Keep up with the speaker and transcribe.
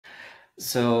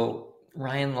So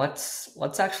Ryan,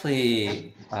 let's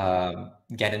actually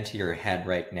get into your head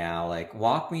right now. Like,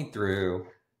 walk me through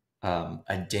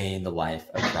a day in the life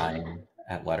of Ryan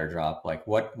at Letterdrop. Like,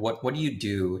 what do you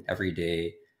do every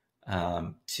day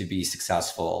to be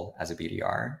successful as a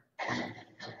BDR?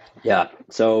 Yeah.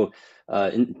 So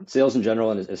in sales in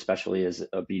general, and especially as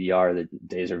a BDR, the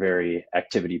days are very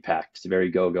activity packed. It's very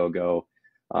go, go, go.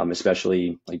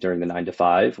 Especially like during the 9 to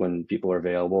 5 when people are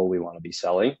available, we want to be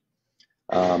selling.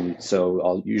 So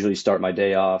I'll usually start my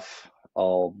day off.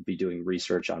 I'll be doing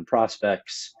research on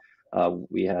prospects.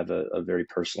 We have a very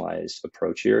personalized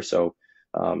approach here. So,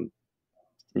 um,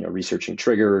 researching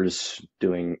triggers,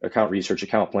 doing account research,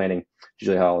 account planning.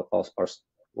 Usually how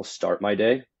will start my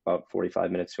day, about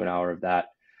 45 minutes to an hour of that.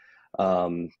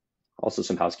 Um, Also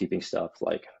some housekeeping stuff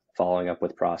like following up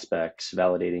with prospects,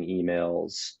 validating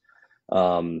emails.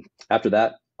 After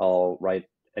that, I'll write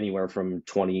anywhere from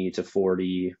 20 to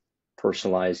 40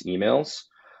 personalized emails,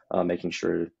 making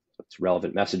sure it's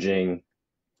relevant messaging.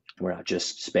 We're not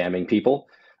just spamming people.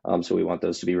 So we want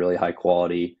those to be really high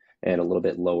quality and a little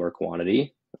bit lower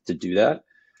quantity to do that.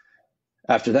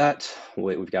 After that,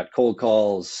 we've got cold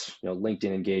calls,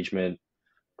 LinkedIn engagement,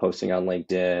 posting on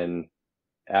LinkedIn,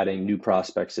 adding new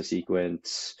prospects to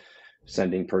sequence,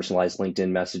 sending personalized LinkedIn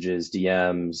messages,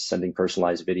 DMs, sending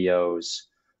personalized videos.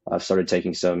 I've started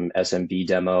taking some SMB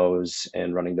demos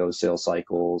and running those sales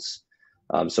cycles.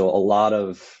 So a lot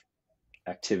of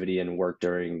activity and work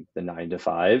during the 9 to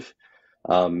 5.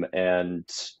 And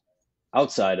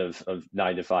outside of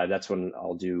 9 to 5, that's when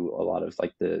I'll do a lot of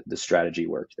like the strategy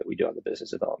work that we do on the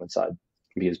business development side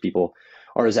because people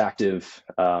are as active.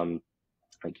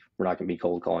 Like we're not going to be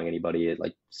cold calling anybody at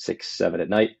like 6, 7 at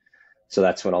night. So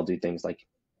that's when I'll do things like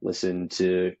listen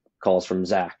to calls from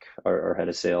Zach, our head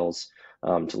of sales,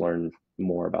 to learn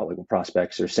more about like what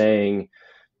prospects are saying.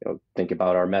 Think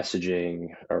about our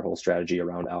messaging, our whole strategy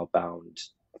around outbound,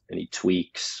 any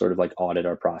tweaks, sort of like audit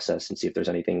our process and see if there's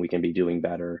anything we can be doing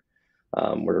better.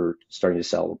 We're starting to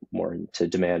sell more into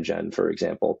demand gen, for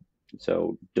example.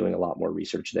 So doing a lot more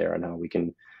research there on how we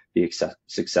can be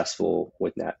successful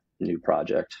with that new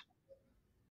project.